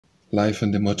Life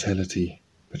and Immortality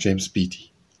by James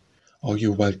Beattie. O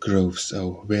you wild groves,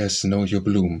 oh, where is now your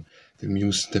bloom? The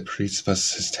muse that breathes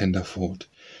thus his tender thought.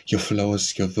 Your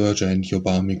flowers, your verdure, and your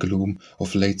balmy gloom,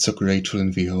 of late so grateful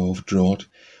in the hour of drought.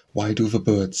 Why do the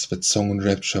birds that song and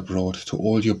rapture brought to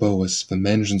all your bowers the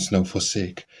mansions now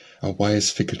forsake? Or why is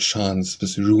fickle chance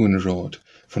this ruin wrought?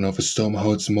 For now the storm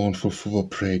howls mournful through the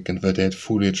brake, and the dead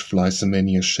foliage flies in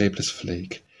many a shapeless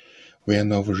flake. Where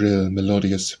now the rill,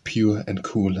 melodious, pure and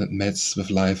cool, and meads with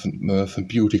life and mirth and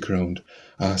beauty crowned?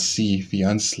 Ah, see the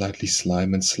unsightly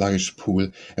slime and sluggish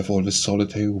pool of all the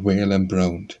solitary vale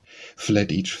embrown'd.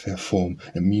 Fled each fair form,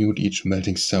 and mute each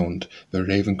melting sound, the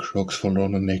raven croaks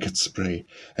forlorn on naked spray,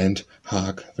 and,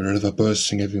 hark, the river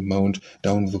bursting every mound,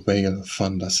 down the vale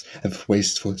thunders, and with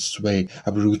wasteful sway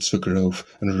uproots the grove,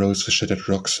 and rolls the shattered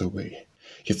rocks away.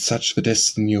 Yet such the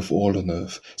destiny of all on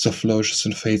earth, so flourishes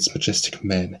in fate's majestic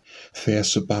man. Fair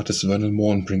so but as vernal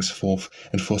morn brings forth,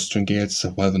 and fostering gales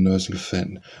while the nursing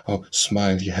fen. Oh,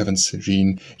 smile, ye heavens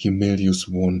serene, ye mildews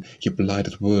worn, ye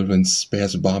blighted whirlwinds,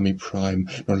 spares balmy prime,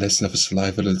 nor lessen of his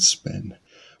life a little span.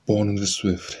 Born on the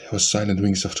swift, or silent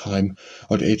wings of time,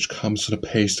 old age comes on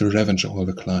apace to revenge all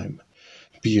the climb.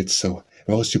 Be it so.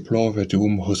 Those deplore their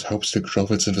doom, whose hope still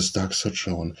grovels in this dark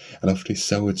sojourn, and of these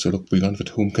souls who look beyond that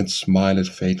whom can smile at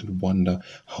fate and wonder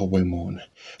how we mourn.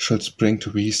 Shall spring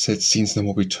to reset scenes no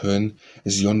more return?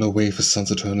 Is yonder wave the sun's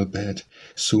eternal bed?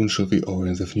 Soon shall the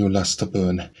orient with new lustre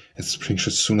burn, and spring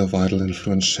shall soon a vital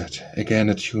influence shed. Again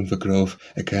attune the grove,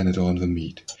 again adorn the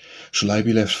mead. Shall I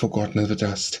be left forgotten in the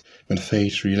dust? When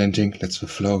fate, relenting, lets the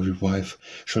flower revive,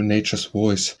 shall nature's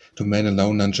voice, to man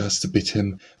alone unjust, bid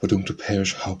him, foredoomed to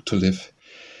perish, hope to live?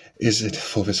 Is it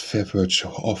for this fair virtue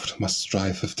oft must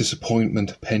strive with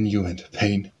disappointment, penury, and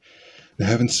pain? The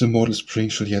heavens' immortal spring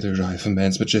shall yet arrive, and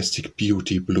man's majestic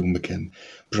beauty bloom again,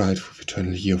 bright with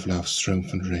eternal year of love's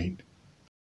strength and reign.